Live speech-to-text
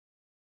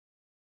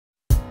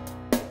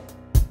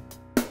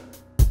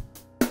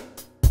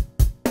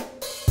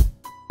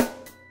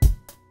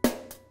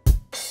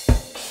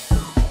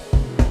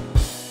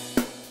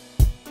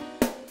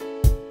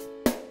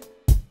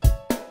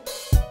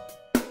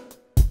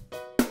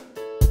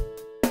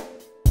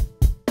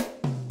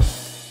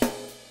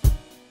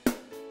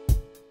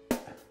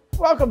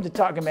Welcome to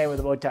Talkin Maine with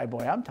the Bowtie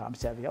Boy. I'm Tom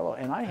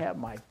Saviello, and I have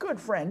my good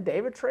friend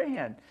David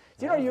Trahan.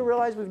 Do you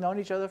realize we've known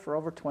each other for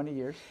over 20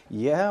 years?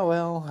 Yeah,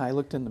 well, I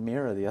looked in the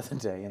mirror the other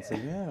day and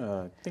said,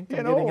 yeah, I think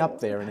I'm getting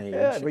up there in age.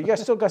 Yeah, but you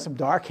still got some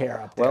dark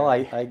hair up there. Well,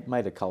 I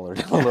might have colored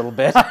it a little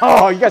bit.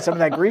 Oh, you got some of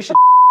that Grecian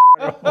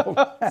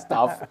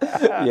stuff.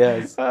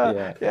 Yes.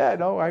 Yeah,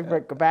 no, I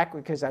go back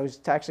because I was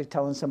actually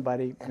telling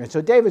somebody.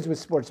 So David's with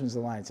Sportsman's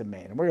Alliance of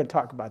Maine, and we're going to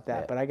talk about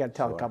that, but I got to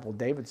tell a couple of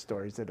David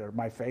stories that are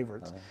my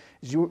favorites.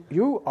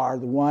 You are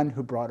the one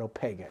who brought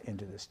OPEGA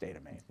into the state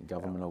of Maine.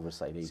 Government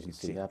Oversight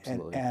Agency,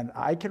 absolutely. And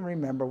I can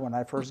remember when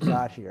I first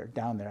got here,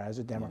 down there as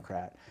a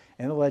Democrat,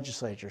 in the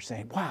legislature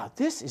saying, wow,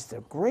 this is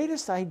the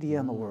greatest idea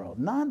in the world.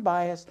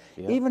 Non-biased,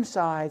 even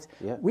sides.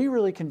 We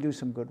really can do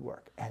some good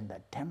work. And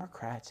the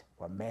Democrats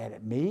were mad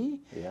at me.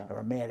 They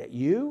were mad at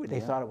you. They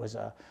thought it was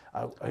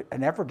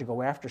an effort to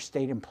go after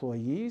state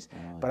employees.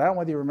 But I don't know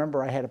whether you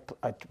remember, I had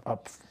a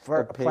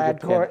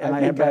plaid coat, and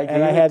I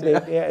had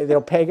the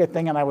OPEGA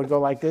thing, and I would go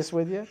like this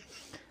with you.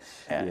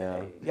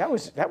 That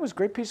was a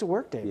great piece of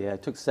work, David. Yeah,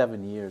 it took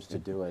 7 years to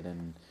do it,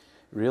 and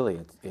really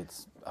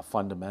it's a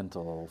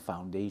fundamental,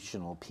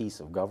 foundational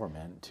piece of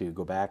government to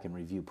go back and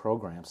review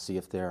programs, see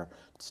if they're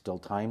still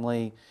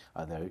timely,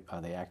 are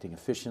they acting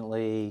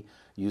efficiently,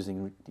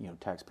 using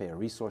taxpayer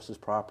resources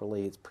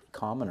properly. It's pretty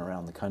common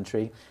around the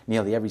country.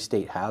 Nearly every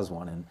state has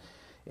one,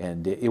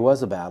 and it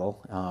was a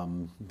battle.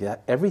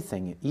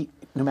 Everything,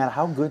 no matter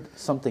how good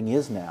something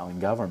is now in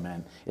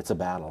government, it's a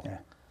battle.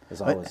 There's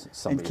always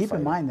somebody and keep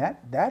fighting. in mind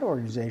that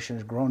organization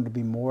has grown to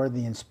be more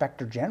the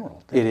inspector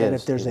general. That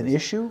if there's an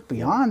issue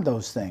beyond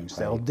those things,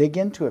 they'll dig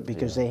into it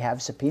because they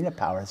have subpoena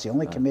power. It's the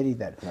only committee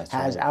that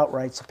has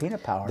outright subpoena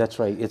power. That's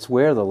right. It's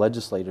where the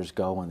legislators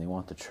go when they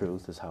want the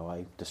truth, is how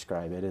I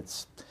describe it.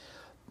 It's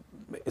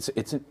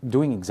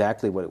doing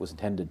exactly what it was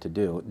intended to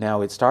do.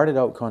 Now, it started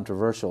out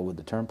controversial with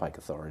the Turnpike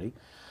Authority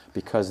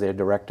because their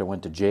director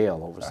went to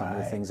jail over some of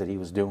the things that he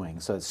was doing.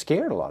 So it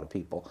scared a lot of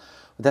people.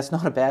 But that's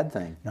not a bad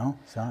thing. No,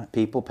 it's not.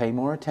 People pay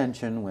more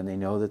attention when they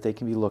know that they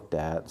can be looked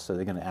at, so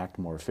they're going to act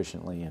more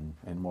efficiently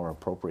and more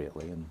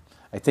appropriately. And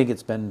I think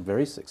it's been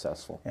very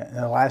successful. Yeah,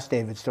 the last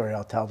David story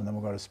I'll tell, and then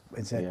we'll go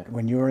to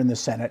when you were in the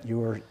Senate, you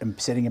were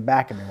sitting in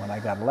back of me when I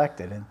got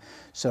elected. And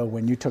so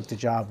when you took the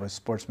job with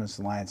Sportsman's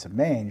Alliance of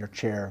Maine, your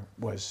chair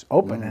was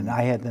open, and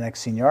I had the next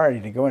seniority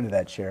to go into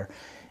that chair.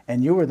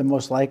 And you were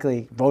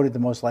voted the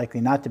most likely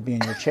not to be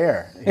in your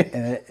chair.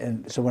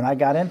 and so when I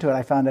got into it,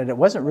 I found out it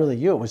wasn't really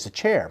you, it was the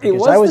chair. It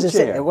was the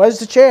chair. It was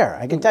the chair,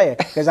 I can tell you,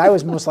 because I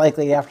was most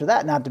likely after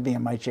that not to be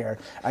in my chair.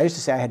 I used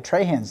to say I had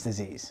Trahan's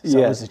disease, so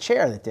it was the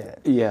chair that did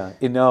it. Yeah,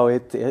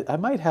 I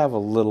might have a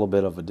little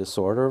bit of a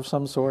disorder of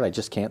some sort. I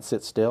just can't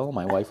sit still.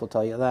 My wife will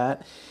tell you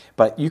that.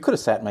 But you could have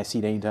sat in my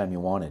seat anytime you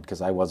wanted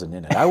because I wasn't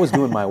in it. I was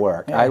doing my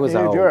work. I was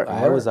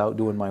out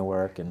doing my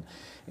work, and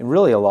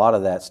really a lot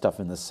of that stuff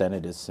in the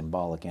Senate is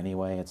symbolic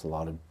anyway. It's a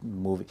lot of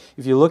movie.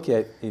 If you look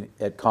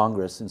at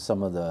Congress in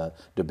some of the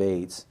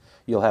debates,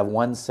 you'll have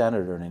one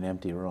senator in an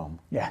empty room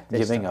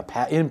giving an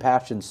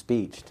impassioned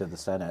speech to the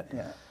Senate.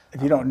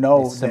 If you don't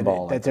know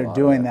that they're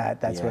doing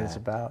that's what it's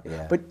about.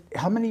 But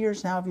how many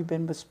years now have you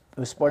been with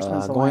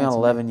Sportsman's Alliance? Going on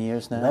 11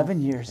 years now. 11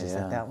 years, is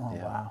that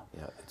long? Wow.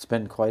 Yeah, it's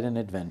been quite an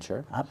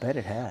adventure. I bet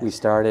it has. We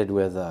started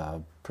with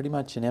pretty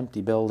much an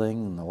empty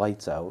building and the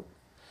lights out.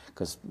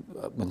 Because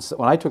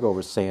when I took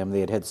over SAM, they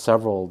had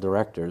several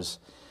directors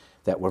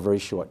that were very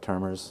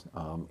short-termers,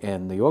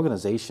 and the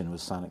organization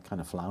was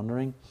kind of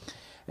floundering.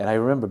 And I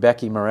remember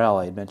Becky Morrell,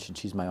 I had mentioned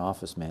she's my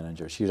office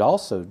manager. She had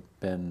also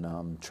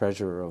been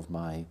treasurer of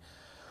my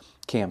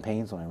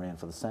campaigns when I ran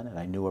for the Senate.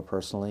 I knew her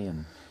personally,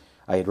 and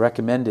I had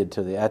recommended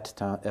to at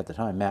the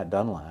time Matt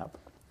Dunlap,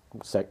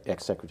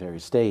 ex-Secretary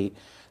of State,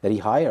 that he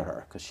hire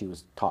her because she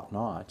was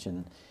top-notch,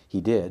 and he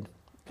did.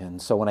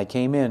 And so when I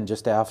came in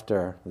just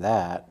after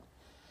that,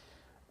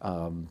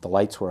 the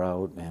lights were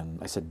out, and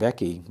I said,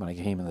 Becky, when I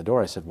came in the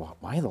door, I said, well,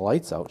 why are the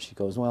lights out? She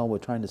goes, well, we're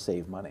trying to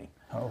save money.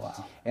 Oh,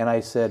 wow. And I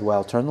said,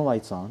 well, turn the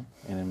lights on,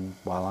 and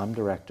while I'm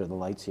director, the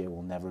lights here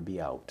will never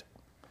be out.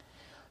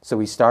 So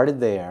we started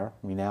there.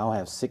 We now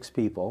have 6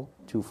 people,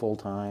 2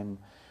 full-time,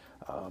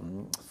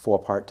 4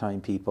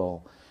 part-time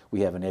people.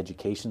 We have an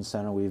education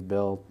center we've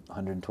built,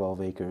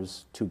 112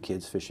 acres, 2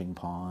 kids fishing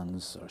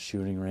ponds, a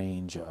shooting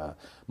range,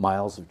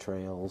 miles of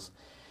trails.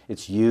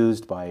 It's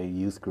used by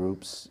youth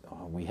groups.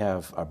 We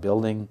have, our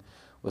building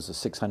was a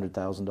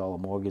 $600,000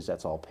 mortgage.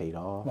 That's all paid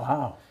off.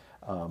 Wow.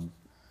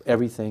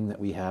 Everything that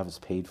we have is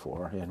paid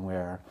for, and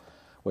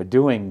we're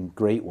doing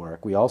great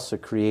work. We also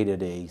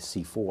created a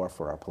C4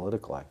 for our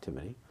political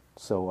activity.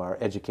 So our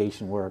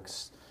education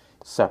works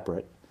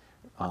separate.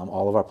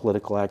 All of our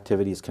political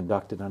activity is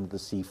conducted under the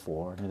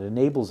C4, and it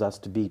enables us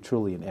to be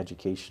truly an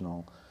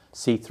educational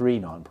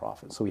C3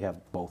 nonprofit. So we have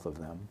both of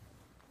them.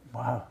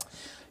 Wow.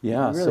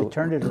 Yeah, you really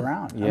turned it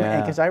around. Yeah.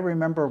 Because I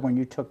remember when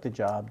you took the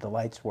job, the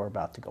lights were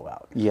about to go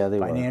out. Yeah, they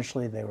were.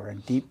 Financially, they were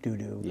in deep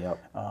doo-doo. Yep.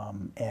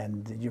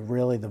 And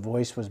the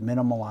voice was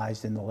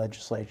minimalized in the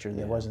legislature.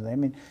 There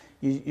wasn't,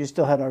 you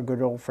still had our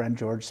good old friend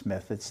George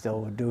Smith that still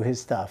would do his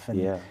stuff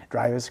and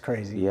drive us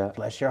crazy. Yeah.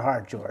 Bless your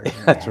heart, George.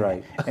 That's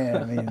right. And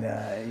I mean,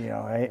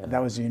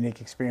 that was a unique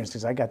experience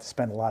because I got to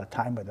spend a lot of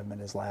time with him in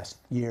his last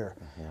year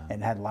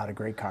and had a lot of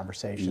great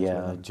conversations with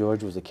him.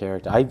 George was a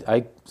character.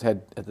 I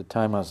had, at the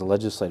time I was a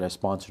legislator, I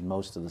sponsored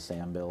most of the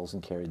SAM bills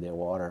and carried their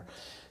water.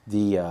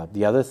 The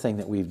other thing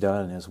that we've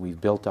done is we've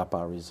built up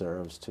our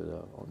reserves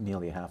to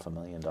nearly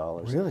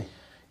 $500,000. Really?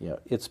 Yeah,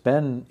 it's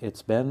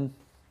been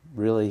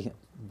really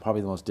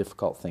probably the most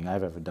difficult thing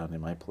I've ever done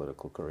in my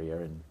political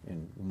career,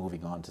 and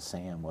moving on to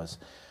SAM was,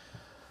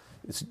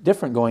 it's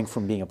different going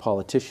from being a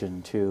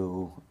politician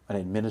to an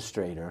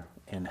administrator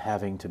and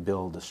having to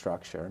build a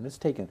structure.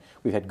 And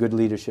we've had good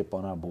leadership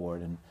on our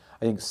board, and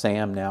I think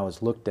SAM now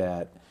is looked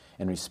at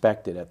and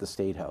respected at the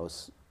State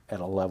House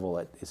at a level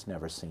that it's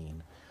never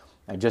seen.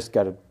 I just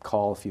got a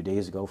call a few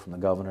days ago from the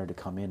governor to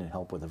come in and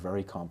help with a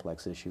very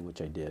complex issue,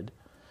 which I did.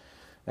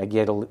 I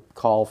get a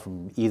call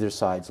from either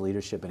side's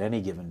leadership at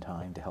any given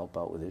time to help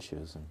out with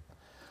issues. And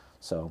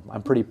so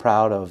I'm pretty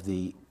proud of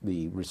the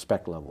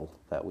respect level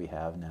that we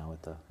have now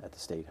at the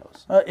State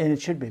House. And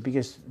it should be,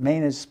 because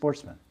Maine is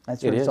Sportsman.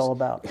 That's what it's all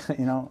about.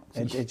 You know,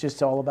 it's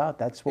just all about,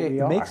 that's what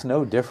we are. It makes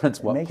no difference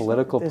what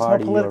political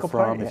party you're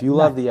from. If you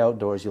love the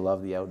outdoors, you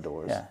love the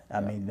outdoors. Yeah, I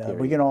mean,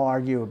 we can all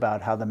argue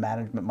about how the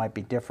management might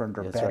be different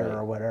or better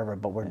or whatever,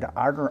 but we're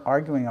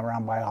arguing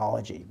around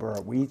biology.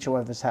 Each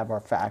of us have our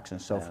facts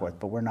and so forth,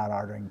 but we're not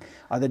arguing.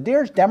 Are the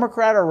deers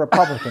Democrat or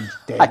Republican,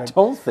 David? I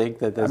don't think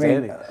that there's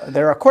anything.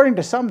 According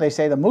to some, they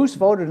say the moose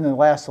voted in the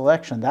last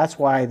election. That's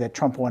why that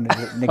Trump wanted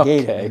to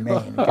negate it in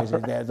Maine, because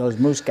those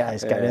moose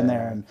guys got in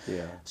there. And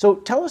so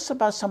tell us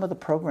about some of the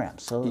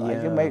programs. So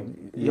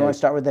you want to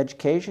start with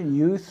education,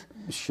 youth?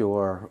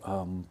 Sure.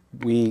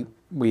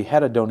 We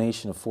had a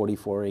donation of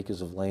 44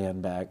 acres of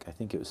land back, I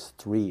think it was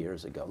 3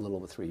 years ago, a little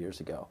over 3 years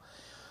ago.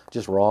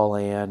 Just raw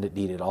land. It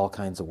needed all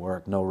kinds of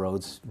work, no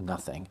roads,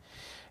 nothing.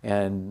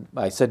 And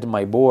I said to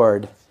my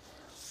board,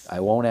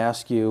 I won't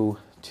ask you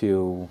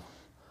to,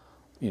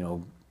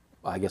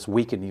 I guess,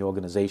 weaken the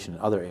organization in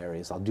other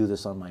areas. I'll do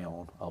this on my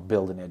own. I'll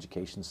build an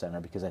education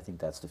center because I think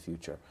that's the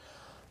future.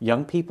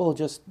 Young people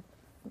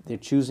they're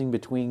choosing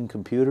between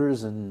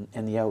computers and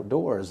the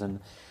outdoors, and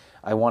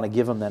I want to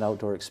give them that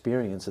outdoor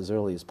experience as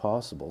early as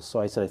possible. So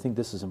I said, I think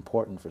this is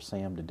important for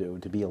SAM to do,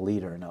 to be a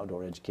leader in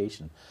outdoor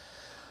education.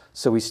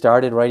 So I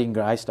started writing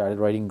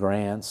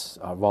grants,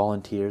 our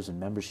volunteers and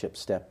membership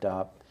stepped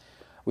up.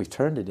 We've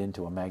turned it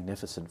into a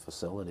magnificent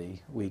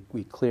facility. We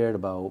cleared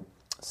about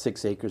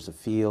 6 acres of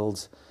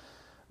fields,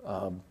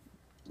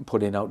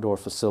 put in outdoor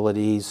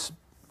facilities,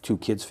 2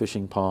 kids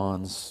fishing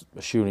ponds,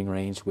 a shooting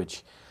range,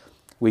 which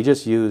we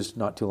just used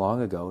not too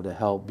long ago to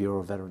help Bureau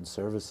of Veteran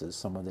Services.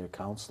 Some of their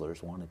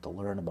counselors wanted to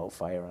learn about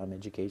firearm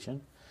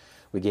education.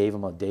 We gave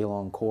them a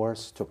day-long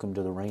course, took them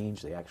to the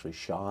range, they actually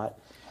shot.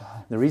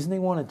 The reason they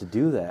wanted to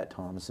do that,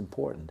 Tom, is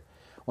important.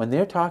 When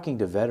they're talking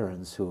to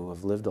veterans who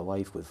have lived a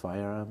life with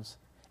firearms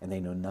and they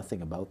know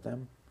nothing about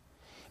them,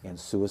 and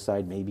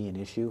suicide may be an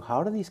issue,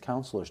 how do these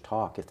counselors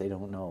talk if they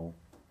don't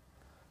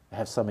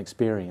have some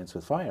experience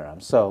with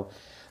firearms? So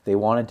they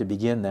wanted to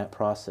begin that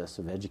process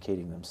of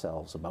educating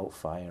themselves about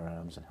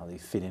firearms and how they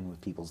fit in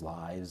with people's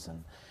lives.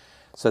 And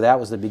so that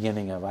was the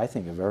beginning of, I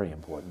think, a very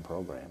important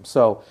program.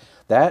 So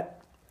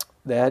that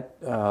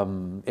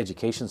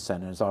education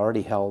center has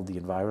already held the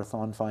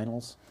Envirothon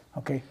finals.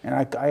 Okay, and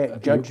I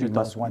judged you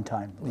those one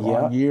time,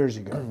 years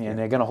ago. And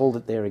they're going to hold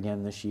it there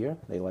again this year.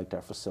 They liked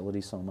our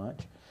facility so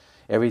much.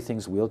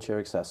 Everything's wheelchair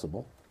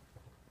accessible.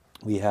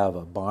 We have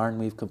a barn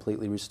we've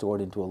completely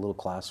restored into a little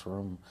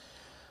classroom.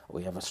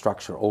 We have a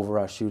structure over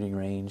our shooting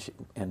range,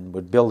 and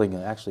we're building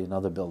actually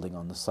another building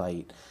on the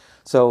site.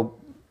 So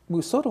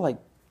we're sort of like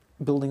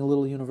building a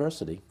little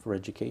university for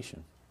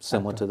education,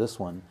 similar to this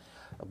one,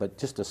 but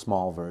just a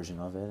small version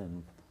of it,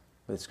 and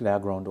it's now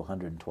grown to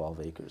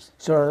 112 acres.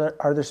 So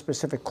are there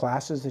specific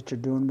classes that you're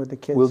doing with the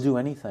kids? We'll do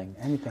anything.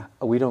 Anything.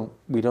 We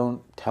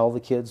don't tell the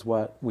kids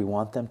what we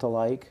want them to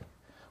like.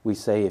 We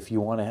say, if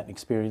you want to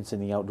experience in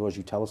the outdoors,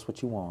 you tell us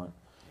what you want,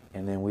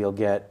 and then we'll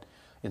get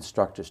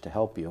instructors to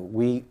help you.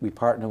 We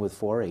partner with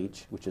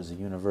 4-H, which is a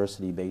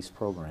university-based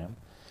program.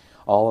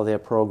 All of their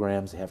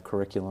programs, they have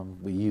curriculum.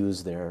 We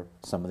use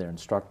some of their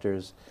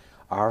instructors.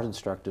 Our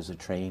instructors are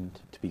trained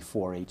to be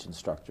 4-H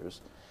instructors.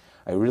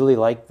 I really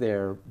like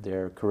their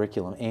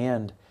curriculum,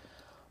 and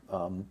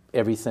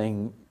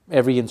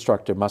every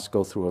instructor must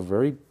go through a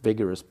very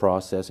vigorous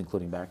process,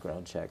 including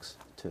background checks,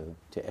 to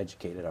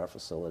educate at our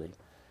facility.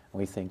 And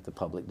we think the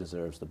public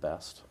deserves the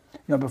best.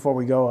 Before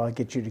we go, I'll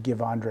get you to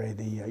give Andre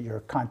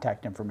your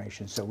contact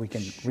information so we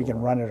can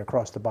run it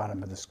across the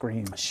bottom of the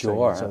screen.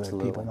 Sure, so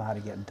that people know how to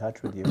get in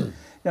touch with you.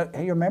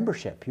 Your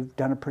membership, you've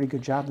done a pretty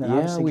good job.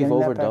 Then we've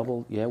over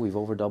doubled. Yeah, we've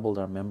over doubled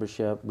our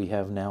membership. We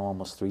have now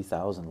almost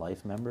 3,000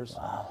 life members.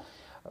 Wow.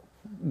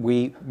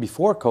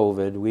 Before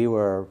COVID, we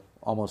were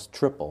almost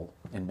triple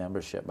in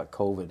membership, but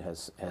COVID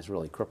has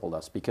really crippled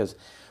us because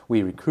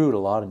we recruit a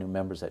lot of new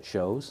members at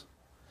shows.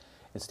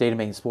 At State of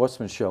Maine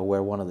Sportsman show,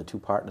 we're one of the 2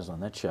 partners on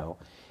that show.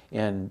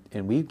 And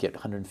we get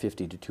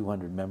 150 to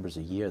 200 members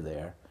a year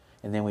there.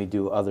 And then we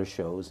do other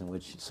shows in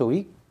which, so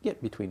we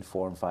get between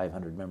 400 and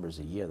 500 members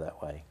a year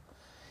that way.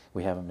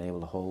 We haven't been able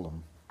to hold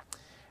them.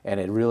 And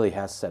it really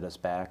has set us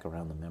back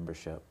around the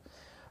membership.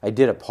 I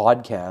did a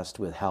podcast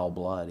with Hal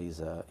Blood.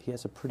 He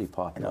has a pretty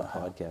popular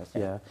podcast,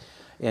 yeah.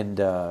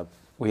 And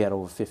we had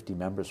over 50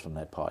 members from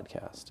that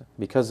podcast.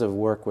 Because of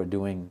work we're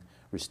doing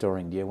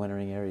restoring deer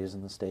wintering areas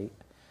in the state.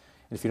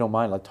 And if you don't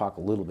mind, I'll talk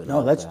a little bit about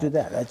that. No, let's do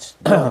that. That's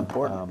very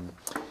important.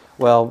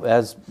 Well,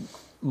 as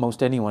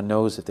most anyone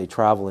knows, if they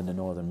travel into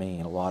northern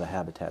Maine, a lot of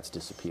habitats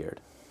disappeared.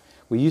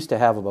 We used to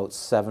have about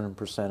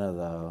 7% of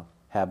the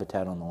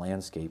habitat on the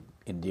landscape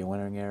in deer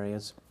wintering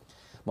areas.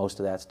 Most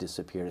of that's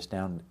disappeared. It's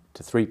down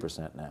to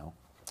 3% now.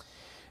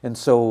 And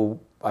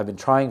so I've been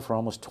trying for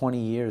almost 20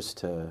 years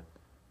to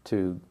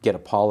get a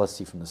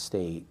policy from the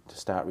state to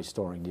start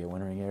restoring deer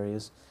wintering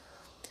areas.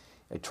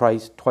 I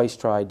twice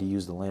tried to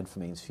use the Land for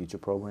Maine's Future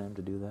program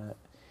to do that.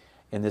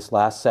 In this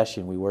last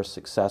session, we were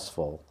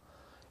successful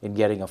in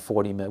getting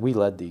we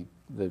led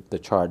the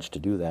charge to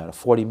do that, a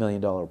 $40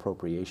 million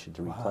appropriation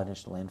to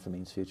replenish the Land for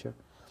Maine's Future,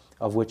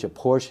 of which a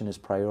portion is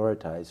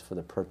prioritized for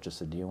the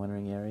purchase of deer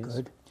wintering areas.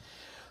 Good.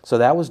 So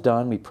that was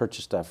done. We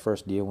purchased our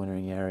first deer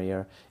wintering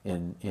area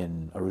in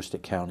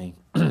Aroostook County.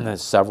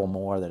 There's several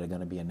more that are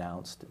going to be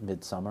announced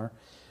midsummer.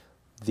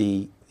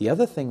 The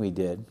other thing we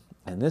did,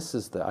 and this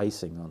is the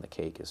icing on the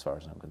cake as far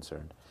as I'm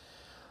concerned,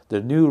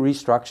 the new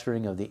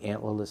restructuring of the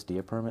antlerless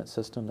deer permit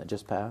system that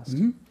just passed.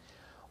 Mm-hmm.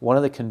 One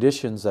of the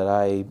conditions that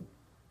I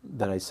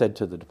said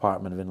to the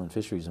Department of Inland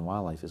Fisheries and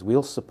Wildlife is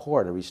we'll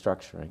support a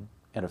restructuring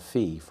and a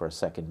fee for a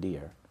second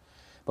deer,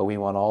 but we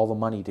want all the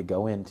money to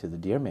go into the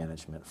deer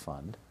management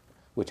fund,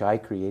 which I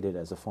created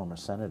as a former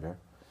senator.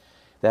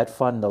 That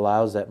fund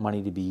allows that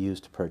money to be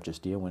used to purchase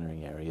deer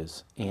wintering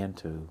areas and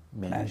to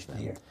manage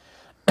them.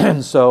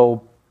 And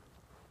so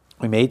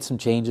we made some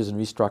changes and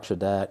restructured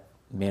that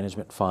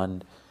management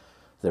fund.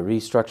 The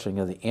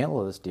restructuring of the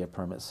antlerless deer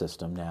permit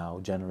system now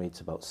generates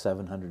about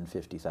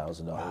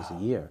 $750,000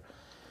 a year,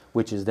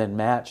 which is then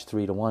matched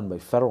 3 to 1 by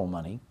federal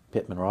money,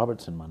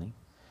 Pittman-Robertson money.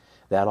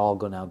 That all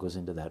now goes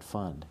into that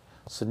fund.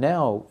 So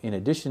now, in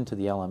addition to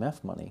the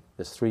LMF money,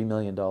 there's $3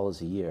 million a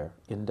year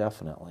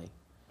indefinitely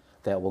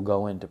that will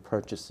go into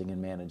purchasing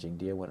and managing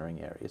deer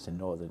wintering areas in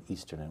northern,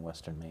 eastern, and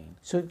western Maine.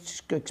 So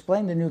just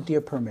explain the new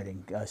deer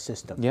permitting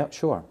system. Yeah,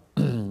 sure.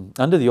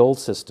 Under the old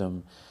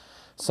system,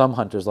 some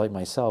hunters like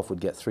myself would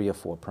get 3 or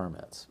 4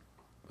 permits.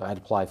 I'd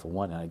apply for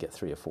one and I'd get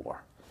 3 or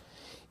 4.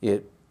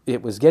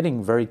 It was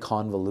getting very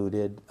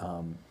convoluted.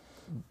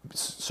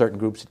 Certain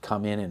groups had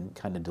come in and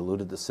kind of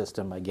diluted the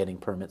system by getting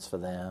permits for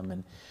them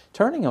and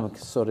turning them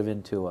sort of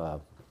into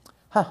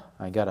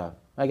I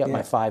got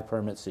my 5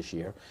 permits this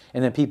year,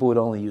 and then people would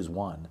only use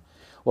 1.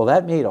 Well,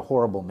 that made a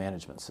horrible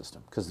management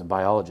system because the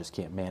biologists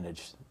can't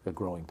manage a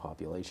growing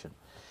population.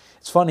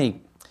 It's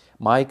funny,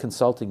 my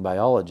consulting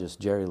biologist,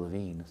 Jerry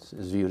Levine,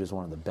 is viewed as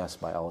one of the best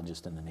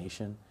biologists in the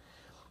nation.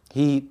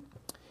 He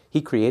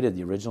created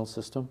the original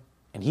system,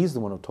 and he's the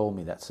one who told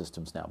me that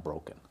system's now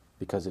broken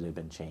because it had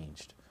been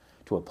changed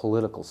to a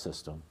political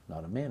system,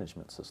 not a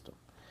management system.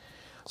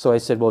 So I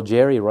said, well,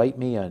 Jerry, write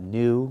me a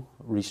new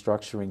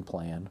restructuring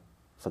plan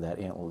for that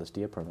antlerless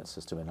deer permit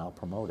system, and I'll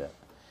promote it.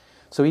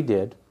 So he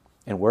did,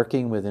 and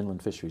working with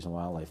Inland Fisheries and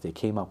Wildlife, they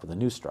came up with a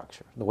new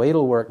structure. The way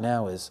it'll work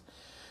now is,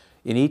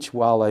 in each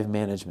wildlife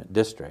management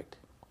district,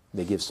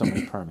 they give so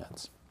many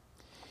permits.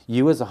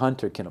 You as a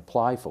hunter can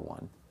apply for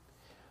one.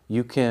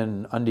 You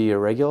can, under your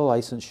regular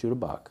license, shoot a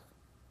buck.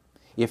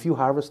 If you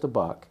harvest a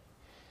buck,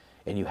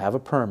 and you have a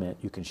permit,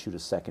 you can shoot a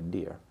second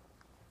deer.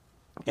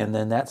 And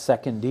then that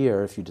second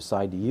deer, if you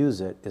decide to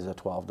use it, is a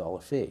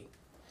 $12 fee.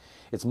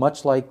 It's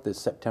much like the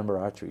September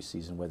archery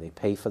season where they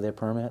pay for their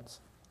permits.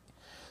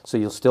 So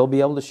you'll still be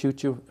able to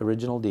shoot your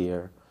original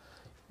deer.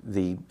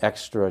 The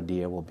extra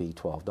deer will be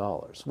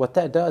 $12. What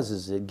that does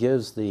is it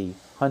gives the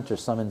hunter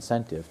some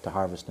incentive to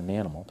harvest an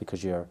animal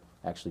because you're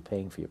actually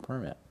paying for your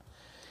permit.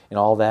 And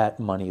all that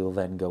money will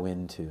then go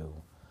into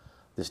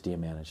this deer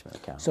management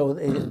account. So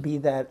it'd be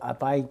that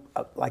if I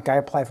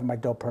apply for my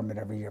doe permit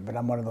every year, but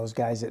I'm one of those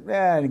guys that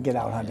I didn't get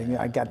out hunting.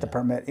 I got the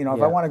permit. If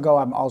I want to go,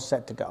 I'm all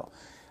set to go.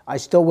 I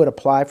still would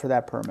apply for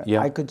that permit.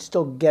 Yeah. I could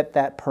still get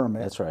that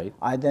permit. That's right.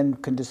 I then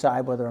can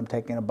decide whether I'm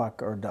taking a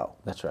buck or a doe.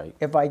 That's right.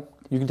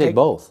 You can take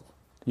both.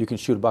 You can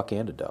shoot a buck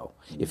and a doe.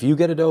 If you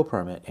get a doe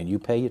permit and you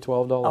pay your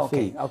 $12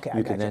 fee,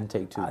 you can then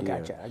take 2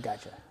 deer. I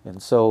gotcha.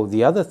 And so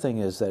the other thing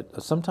is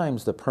that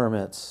sometimes the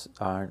permits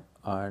aren't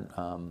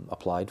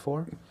applied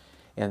for,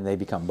 and they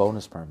become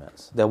bonus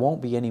permits. There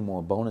won't be any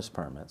more bonus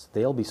permits.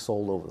 They'll be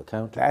sold over the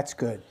counter. That's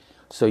good.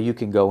 So you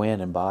can go in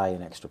and buy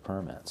an extra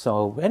permit.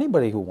 So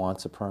anybody who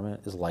wants a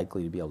permit is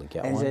likely to be able to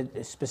get one. Is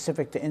it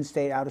specific to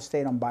in-state,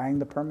 out-of-state on buying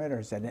the permit, or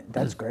is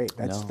that's great?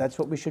 That's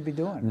what we should be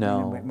doing.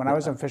 No. When I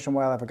was in Fish and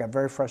Wildlife, I got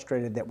very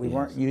frustrated that we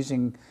weren't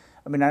using.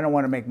 I mean, I don't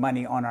want to make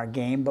money on our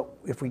game, but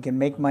if we can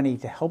make money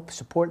to help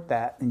support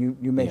that, and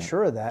you made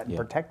sure of that and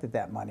protected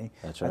that money,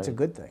 that's a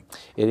good thing.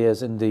 It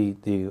is, and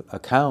the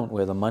account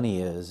where the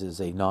money is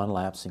a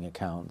non-lapsing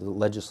account. The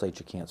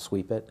legislature can't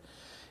sweep it.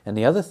 And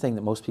the other thing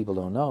that most people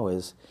don't know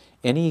is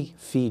any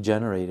fee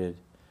generated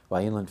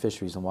by Inland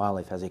Fisheries and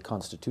Wildlife has a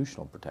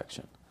constitutional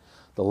protection.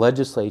 The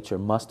legislature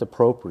must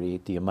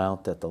appropriate the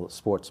amount that the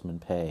sportsmen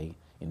pay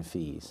in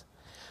fees.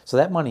 So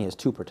that money has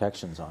two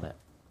protections on it.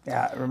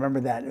 Yeah, I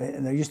remember that.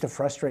 And it used to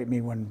frustrate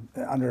me when,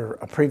 under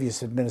a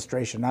previous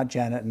administration, not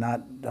Janet,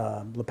 not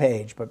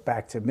LePage, but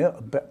back to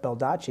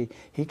Baldacci,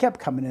 he kept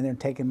coming in there and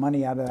taking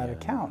money out of that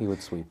account. He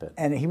would sweep it.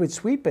 And he would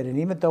sweep it. And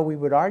even though we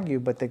would argue,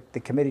 but the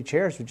committee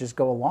chairs would just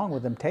go along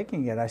with him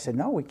taking it, I said,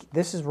 no,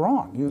 this is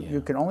wrong. You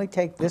can only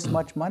take this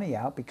much money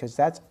out because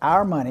that's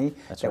our money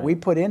that we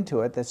put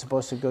into it that's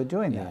supposed to go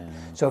doing that.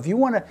 So if you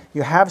want to,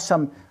 you have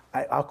some,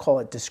 I'll call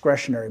it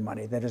discretionary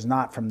money that is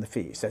not from the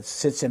fees, that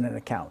sits in an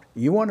account.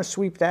 You want to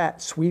sweep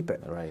that, sweep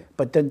it. Right.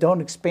 But then don't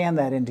expand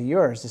that into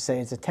yours to say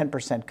it's a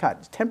 10% cut.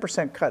 It's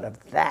 10% cut of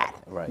that,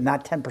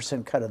 not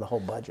 10% cut of the whole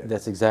budget.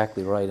 That's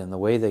exactly right. And the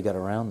way they got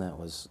around that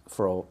was,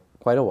 for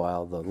quite a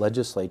while, the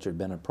legislature had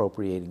been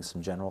appropriating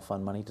some general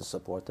fund money to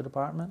support the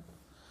department.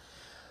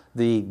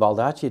 The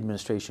Baldacci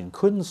administration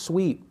couldn't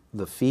sweep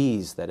the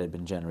fees that had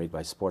been generated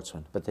by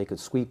Sportsman, but they could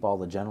sweep all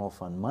the general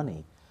fund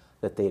money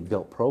that they had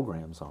built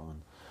programs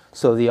on.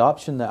 So the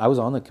option that, I was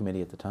on the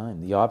committee at the time,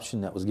 the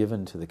option that was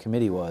given to the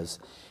committee was,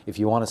 if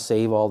you want to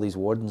save all these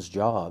wardens'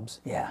 jobs,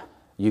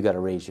 you got to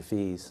raise your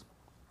fees.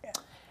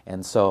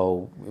 And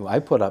so I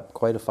put up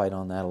quite a fight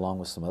on that along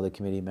with some other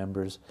committee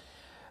members.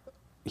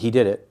 He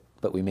did it,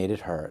 but we made it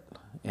hurt.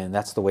 And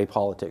that's the way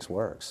politics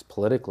works.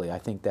 Politically, I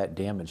think that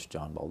damaged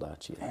John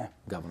Baldacci,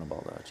 Governor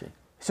Baldacci.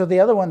 So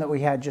the other one that we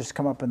had just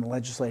come up in the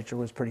legislature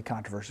was pretty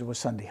controversial, was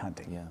Sunday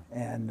hunting.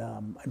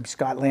 And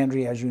Scott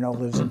Landry, as you know,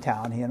 lives in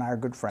town. He and I are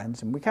good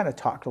friends, and we kind of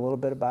talked a little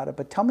bit about it.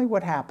 But tell me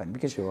what happened,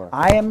 because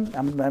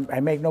I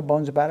make no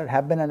bones about it,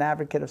 have been an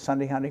advocate of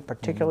Sunday hunting,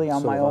 particularly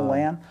on my own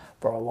land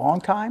for a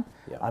long time.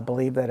 I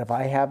believe that if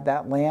I have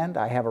that land,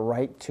 I have a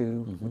right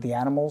to the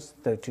animals,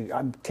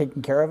 I'm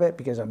taking care of it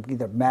because I'm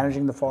either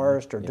managing the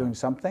forest or doing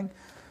something.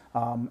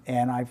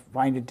 And I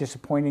find it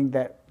disappointing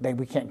that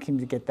we can't seem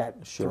to get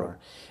that through.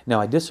 Now,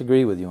 I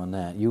disagree with you on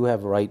that. You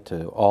have a right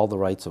to all the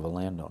rights of a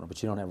landowner,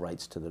 but you don't have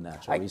rights to the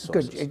natural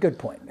resources. Good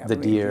point. The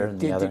deer and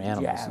the other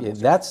animals.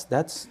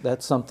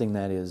 That's something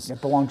that is... It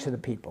belongs to the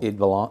people.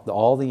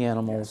 All the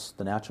animals,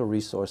 the natural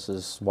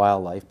resources,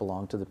 wildlife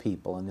belong to the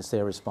people, and it's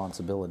their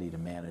responsibility to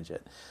manage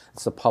it.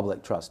 It's the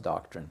public trust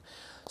doctrine.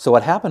 So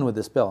what happened with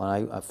this bill,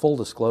 and full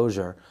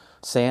disclosure,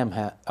 Sam,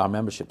 our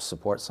membership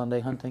supports Sunday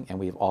hunting, and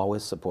we've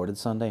always supported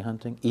Sunday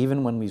hunting,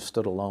 even when we've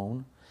stood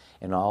alone,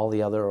 and all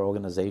the other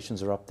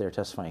organizations are up there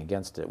testifying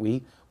against it.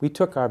 We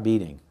took our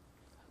beating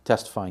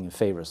testifying in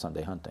favor of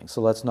Sunday hunting. So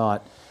let's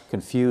not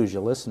confuse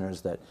your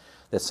listeners that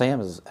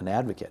Sam is an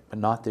advocate, but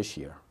not this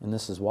year, and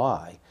this is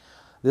why.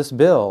 This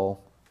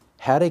bill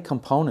had a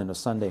component of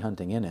Sunday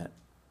hunting in it,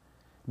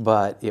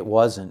 but it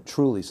wasn't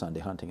truly Sunday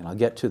hunting, and I'll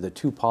get to the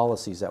two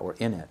policies that were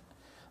in it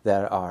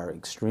that are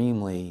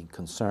extremely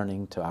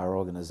concerning to our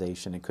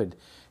organization. It could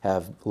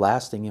have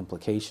lasting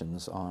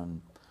implications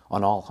on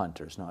all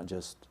hunters, not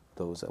just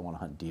those that want to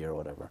hunt deer or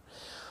whatever.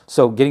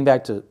 So getting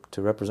back to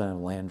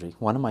Representative Landry,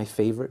 one of my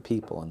favorite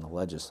people in the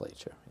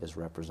legislature is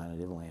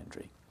Representative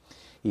Landry.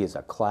 He is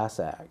a class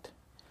act,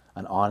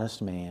 an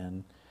honest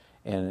man,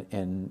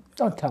 and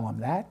don't tell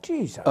him that,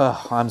 Jesus.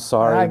 I'm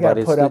sorry, I got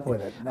to put up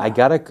with it. No. I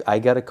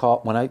gotta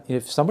call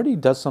if somebody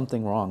does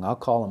something wrong, I'll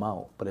call them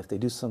out. But if they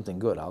do something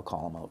good, I'll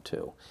call them out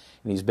too.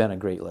 And he's been a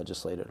great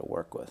legislator to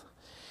work with.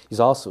 He's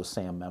also a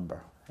SAM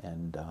member,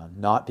 and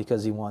not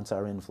because he wants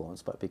our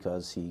influence, but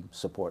because he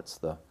supports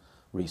the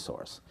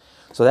resource.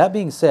 So that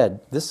being said,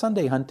 this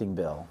Sunday hunting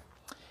bill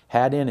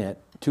had in it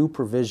two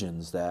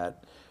provisions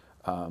that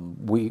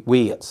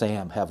we at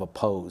SAM have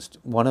opposed.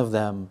 One of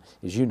them,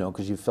 as you know,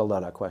 because you filled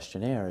out our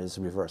questionnaire, is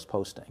reverse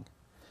posting.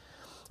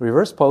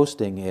 Reverse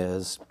posting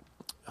is,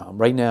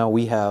 right now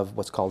we have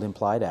what's called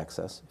implied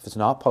access. If it's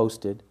not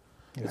posted,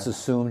 it's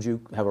assumed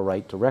you have a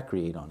right to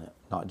recreate on it,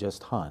 not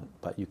just hunt,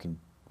 but you can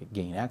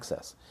gain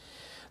access.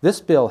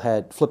 This bill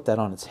had flipped that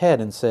on its head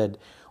and said,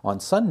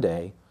 on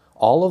Sunday,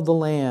 all of the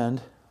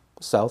land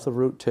south of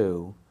Route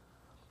 2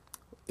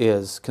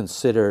 is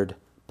considered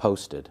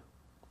posted.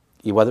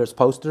 Whether it's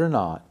posted or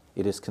not,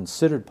 it is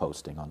considered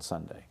posting on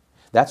Sunday.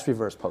 That's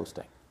reverse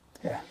posting.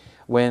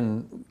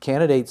 When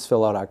candidates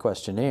fill out our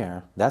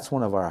questionnaire, that's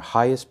one of our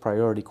highest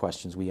priority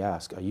questions we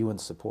ask. Are you in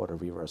support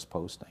of reverse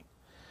posting?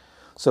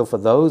 So for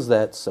those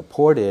that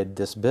supported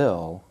this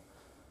bill,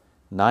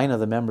 9 of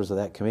the members of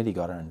that committee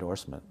got our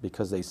endorsement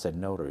because they said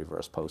no to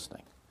reverse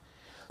posting.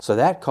 So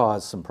that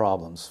caused some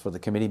problems for the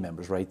committee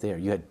members right there.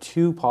 You had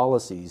two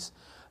policies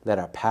that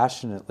are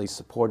passionately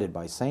supported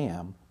by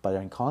SAM, but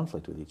are in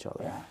conflict with each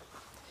other.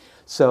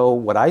 So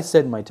what I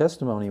said in my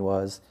testimony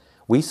was,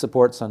 we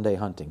support Sunday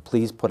hunting.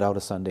 Please put out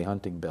a Sunday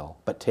hunting bill,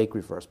 but take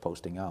reverse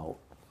posting out.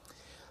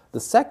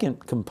 The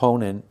second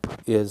component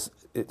is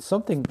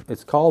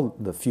it's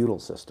called the feudal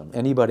system.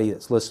 Anybody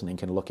that's listening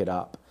can look it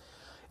up.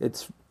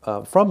 It's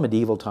from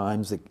medieval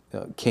times.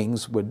 The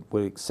kings would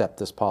accept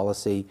this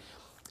policy.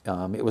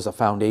 It was a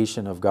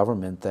foundation of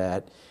government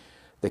that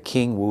the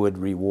king would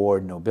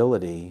reward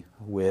nobility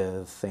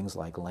with things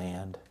like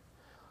land,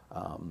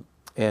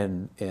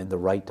 and the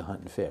right to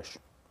hunt and fish.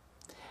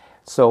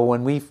 So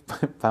when we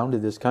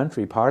founded this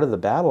country, part of the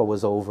battle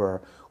was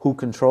over who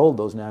controlled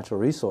those natural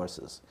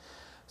resources.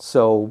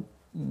 So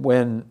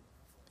when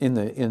in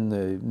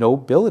the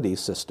nobility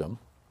system,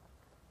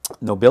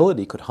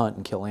 nobility could hunt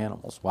and kill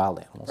animals, wild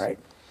animals. Right.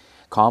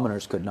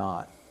 Commoners could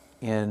not.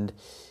 And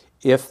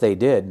if they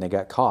did and they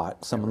got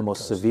caught, some of the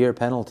most severe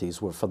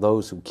penalties were for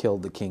those who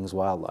killed the king's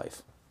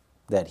wildlife.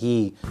 That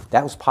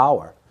was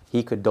power.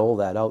 He could dole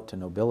that out to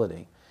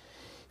nobility.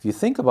 If you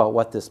think about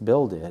what this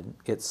bill did,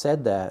 it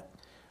said that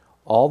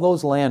all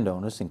those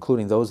landowners,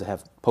 including those that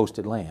have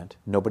posted land,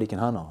 nobody can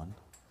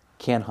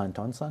hunt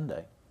on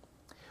Sunday,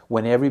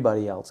 when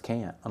everybody else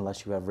can't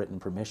unless you have written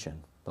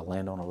permission. The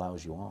landowner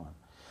allows you on.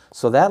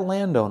 So that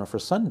landowner for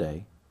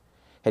Sunday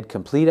had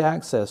complete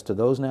access to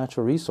those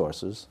natural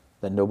resources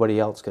that nobody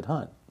else could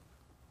hunt.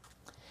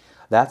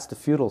 That's the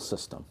feudal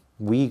system.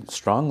 We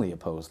strongly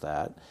oppose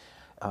that.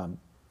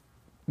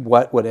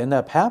 What would end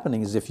up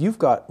happening is if you've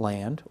got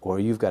land or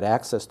you've got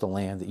access to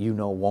land that you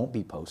know won't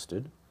be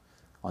posted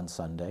on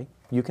Sunday,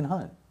 you can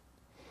hunt.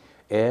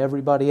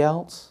 Everybody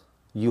else,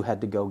 you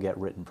had to go get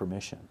written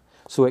permission.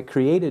 So it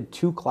created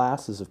two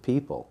classes of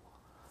people,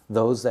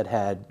 those that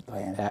had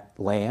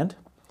land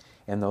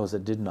and those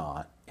that did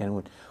not.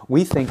 And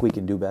we think we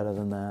can do better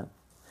than that.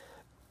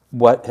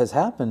 What has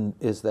happened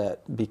is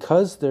that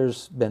because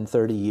there's been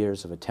 30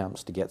 years of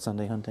attempts to get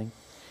Sunday hunting,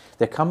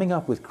 they're coming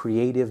up with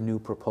creative new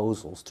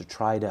proposals to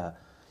try to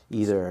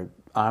either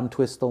arm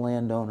twist the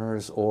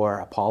landowners or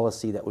a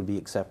policy that would be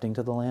accepting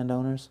to the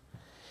landowners.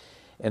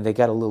 And they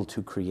got a little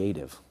too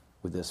creative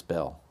with this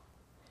bill.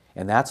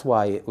 And that's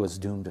why it was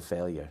doomed to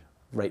failure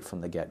right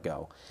from the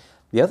get-go.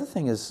 The other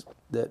thing is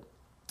that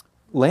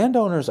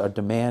landowners are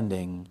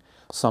demanding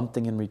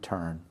something in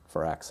return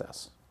for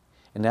access.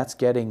 And that's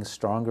getting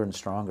stronger and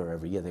stronger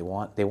every year. They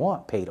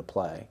want pay to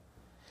play.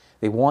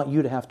 They want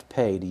you to have to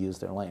pay to use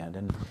their land.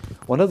 And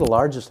one of the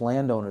largest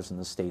landowners in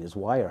the state is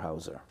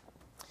Weyerhaeuser.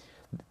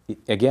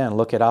 Again,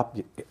 look it up.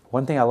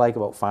 One thing I like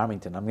about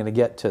Farmington, I'm going to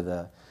get to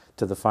the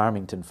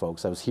Farmington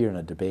folks. I was here in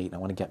a debate, and I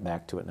want to get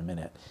back to it in a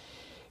minute.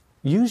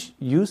 Use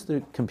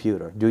the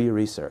computer. Do your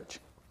research.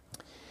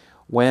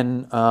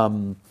 When I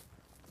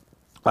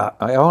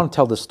want to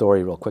tell this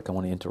story real quick. I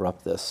want to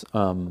interrupt this.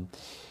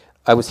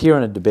 I was here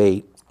in a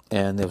debate,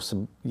 and there were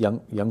some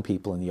young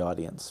people in the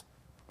audience,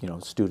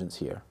 students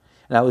here.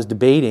 And I was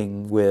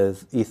debating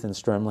with Ethan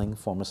Strimling,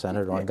 former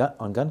senator,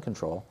 on gun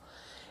control.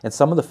 And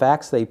some of the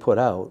facts they put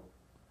out,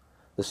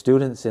 the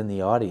students in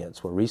the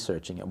audience were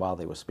researching it while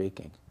they were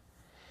speaking.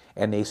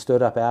 And they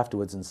stood up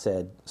afterwards and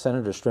said,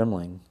 "Senator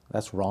Strimling,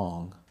 that's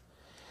wrong.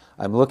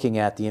 I'm looking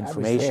at the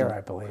information." I was there,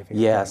 I believe.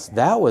 Yes,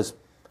 that was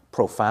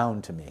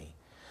profound to me,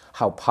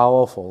 how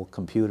powerful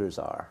computers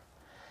are.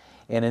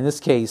 And in this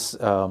case,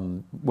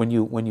 when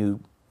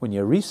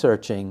you're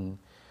researching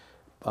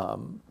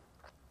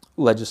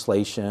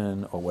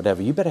legislation or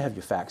whatever, you better have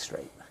your facts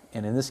straight.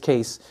 And in this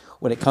case,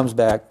 when it comes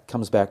back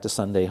to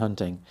Sunday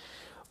hunting,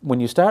 when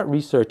you start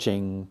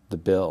researching the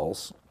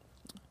bills,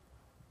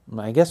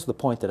 I guess the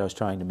point that I was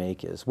trying to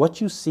make is what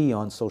you see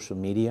on social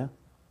media,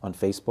 on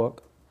Facebook,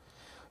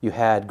 you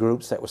had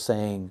groups that were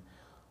saying,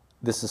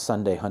 this is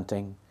Sunday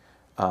hunting.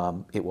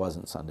 It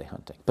wasn't Sunday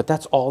hunting. But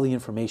that's all the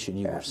information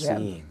you were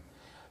seeing. Yeah.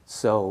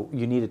 So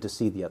you needed to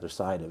see the other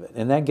side of it.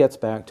 And that gets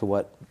back to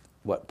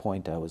what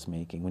point I was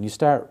making. When you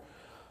start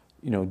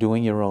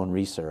doing your own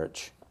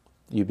research,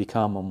 you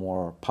become a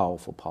more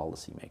powerful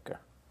policymaker.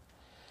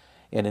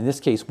 And in this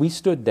case, we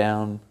stood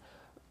down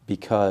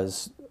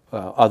because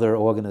other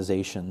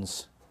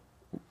organizations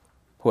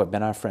who have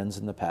been our friends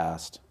in the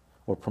past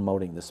were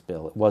promoting this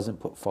bill. It wasn't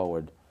put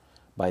forward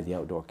by the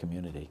outdoor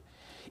community.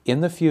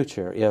 In the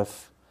future,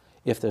 if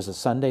there's a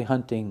Sunday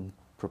hunting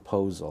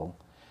proposal,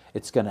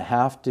 it's going to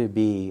have to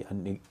be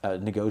a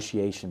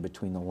negotiation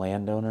between the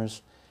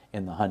landowners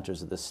and the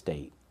hunters of the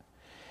state.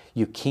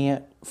 You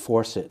can't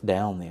force it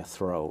down their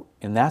throat.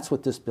 And that's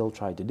what this bill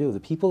tried to do. The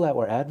people that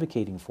were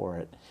advocating for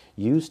it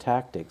used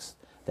tactics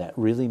that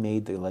really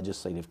made the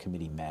legislative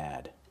committee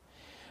mad.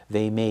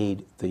 They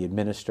made the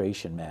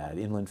administration mad,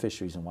 Inland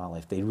Fisheries and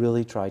Wildlife. They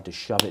really tried to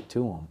shove it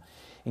to them.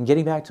 And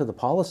getting back to the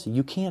policy,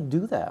 you can't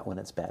do that when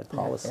it's bad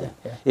policy.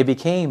 Yeah. It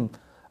became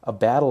a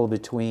battle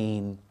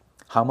between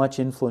how much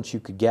influence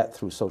you could get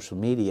through social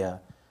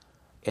media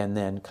and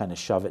then kind of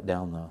shove it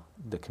down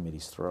the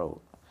committee's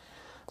throat.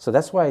 So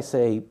that's why I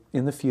say,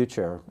 in the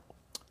future,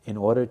 in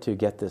order to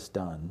get this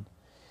done,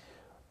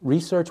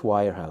 research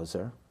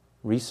Weyerhaeuser,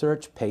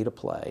 research pay to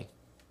play.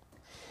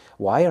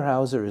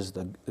 Weyerhaeuser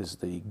is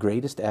the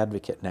greatest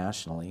advocate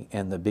nationally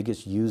and the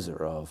biggest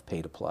user of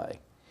pay to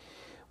play.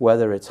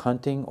 Whether it's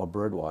hunting or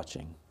bird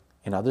watching,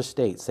 in other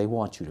states, they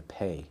want you to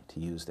pay to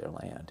use their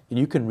land. And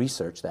you can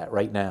research that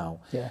right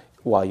now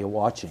while you're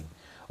watching.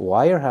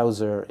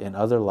 Weyerhaeuser and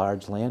other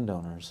large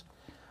landowners,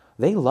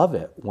 they love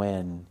it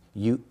when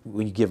you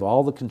give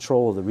all the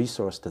control of the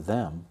resource to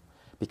them,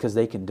 because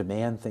they can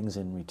demand things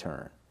in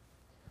return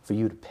for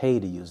you to pay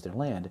to use their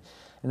land.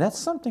 And that's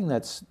something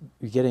that's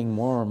getting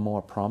more and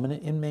more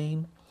prominent in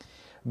Maine.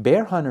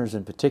 Bear hunters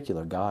in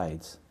particular,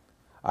 guides,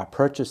 are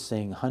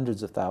purchasing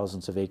hundreds of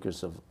thousands of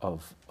acres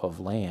of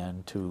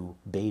land to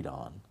bait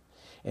on,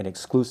 and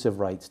exclusive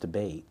rights to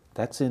bait.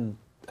 That's in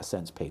a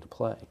sense pay to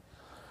play.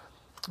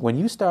 When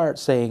you start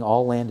saying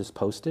all land is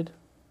posted,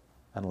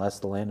 unless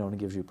the landowner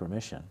gives you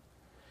permission,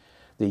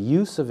 the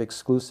use of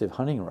exclusive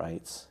hunting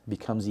rights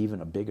becomes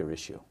even a bigger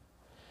issue.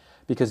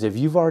 Because if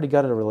you've already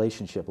got a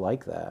relationship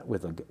like that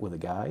with a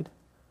guide,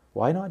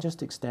 why not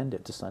just extend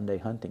it to Sunday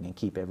hunting and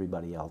keep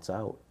everybody else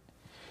out?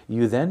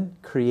 You then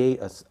create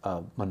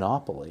a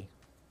monopoly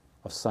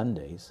of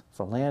Sundays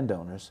for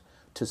landowners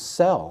to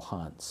sell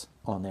hunts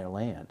on their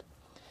land.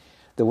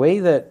 The way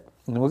that,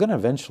 and we're going to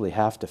eventually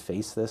have to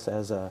face this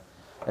as a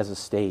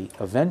state,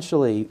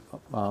 eventually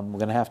we're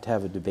going to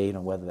have a debate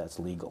on whether that's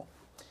legal.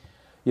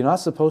 You're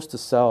not supposed to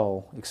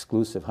sell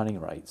exclusive hunting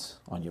rights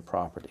on your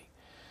property.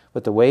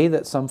 But the way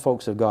that some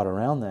folks have got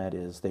around that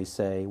is they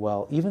say,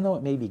 well, even though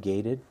it may be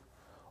gated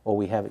or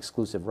we have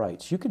exclusive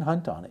rights, you can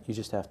hunt on it, you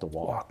just have to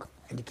walk.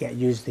 And you can't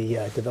use the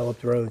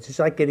developed roads. It's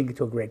like getting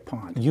into a great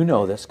pond. You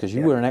know this because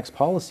you were an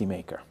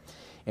ex-policymaker.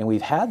 And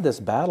we've had this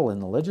battle in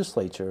the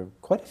legislature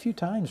quite a few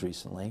times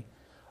recently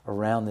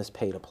around this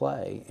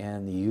pay-to-play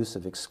and the use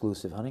of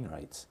exclusive hunting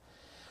rights.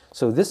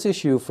 So this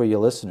issue for your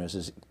listeners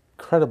is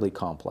incredibly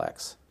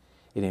complex.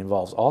 It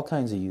involves all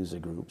kinds of user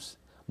groups,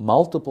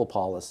 multiple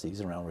policies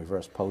around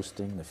reverse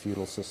posting, the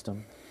feudal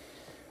system.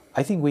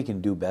 I think we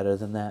can do better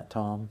than that,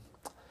 Tom.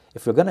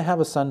 If we're going to have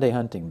a Sunday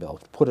hunting bill,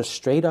 put a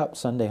straight-up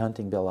Sunday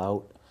hunting bill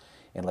out,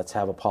 and let's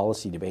have a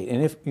policy debate.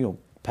 And if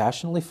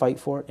passionately fight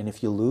for it, and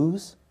if you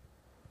lose,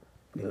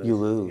 you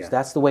lose. Yeah.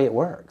 That's the way it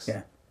works.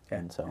 Yeah.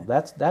 And so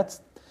that's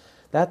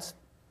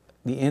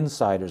the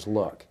insider's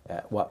look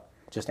at what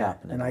just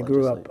happened. And I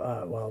grew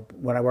up,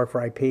 when I worked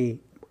for IP,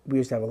 we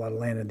used to have a lot of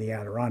land in the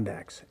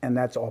Adirondacks, and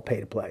that's all pay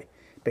to play.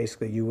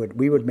 Basically,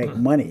 we would make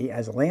money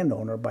as a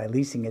landowner by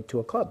leasing it to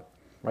a club.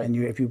 Right. And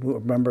if you were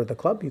a member of the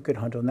club, you could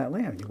hunt on that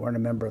land. If you weren't a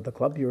member of the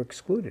club, you were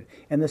excluded.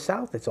 In the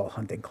South, it's all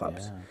hunting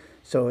clubs. Yeah.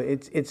 So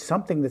it's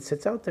something that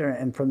sits out there,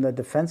 and from the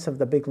defense of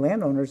the big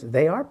landowners,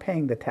 they are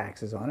paying the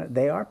taxes on it.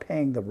 They are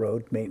paying the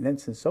road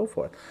maintenance and so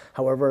forth.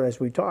 However, as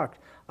we talked,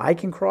 I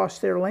can cross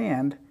their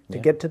land to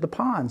get to the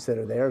ponds that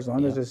are there, as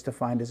long as it's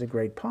defined as a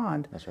great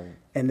pond. That's right.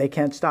 And they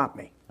can't stop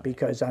me.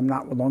 Because as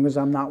long as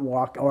I'm not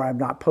walking, or I've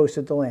not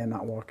posted the land,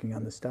 not walking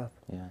on the stuff.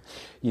 Yeah,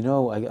 I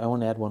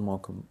want to add one more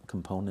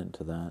component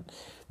to that.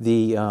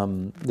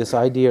 This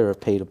idea of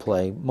pay to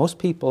play. Most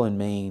people in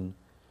Maine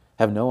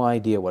have no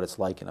idea what it's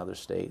like in other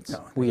states.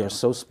 No, we are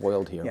so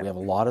spoiled here. Yeah. We have a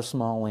lot of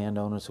small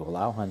landowners who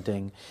allow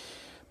hunting,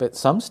 but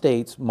some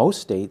states, most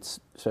states,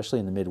 especially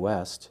in the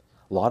Midwest,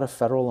 a lot of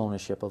federal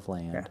ownership of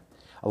land,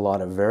 a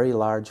lot of very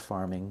large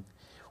farming,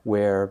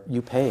 where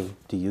you pay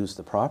to use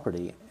the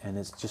property, and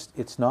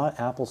it's not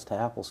apples to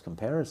apples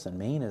comparison.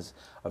 Maine is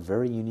a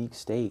very unique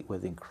state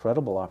with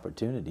incredible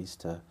opportunities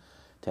to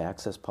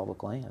access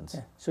public lands.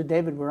 Yeah. So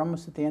David, we're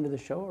almost at the end of the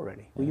show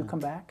already. Will you come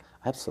back?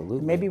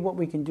 Absolutely. Maybe what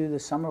we can do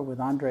this summer with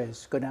Andre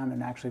is go down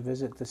and actually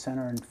visit the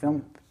center and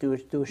film, do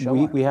a show.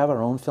 We have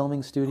our own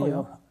filming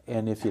studio. Oh, yeah.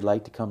 And if you'd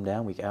like to come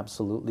down, we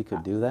absolutely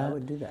could do that. I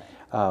would do that.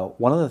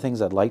 One of the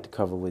things I'd like to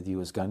cover with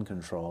you is gun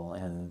control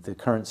and the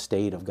current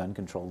state of gun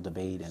control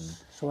debate.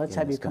 So let's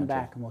have you come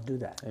back and we'll do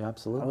that. Yeah,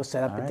 absolutely. We'll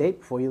set up a date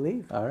before you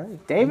leave. All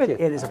right. David,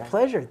 it is a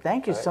pleasure.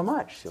 Thank you so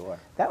much. Sure.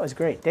 That was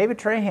great. David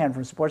Trahan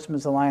from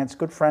Sportsman's Alliance,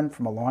 good friend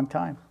from a long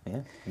time.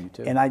 Yeah, you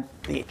too. And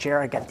the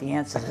chair, I got the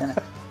answers in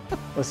it.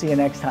 We'll see you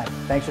next time.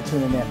 Thanks for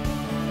tuning in.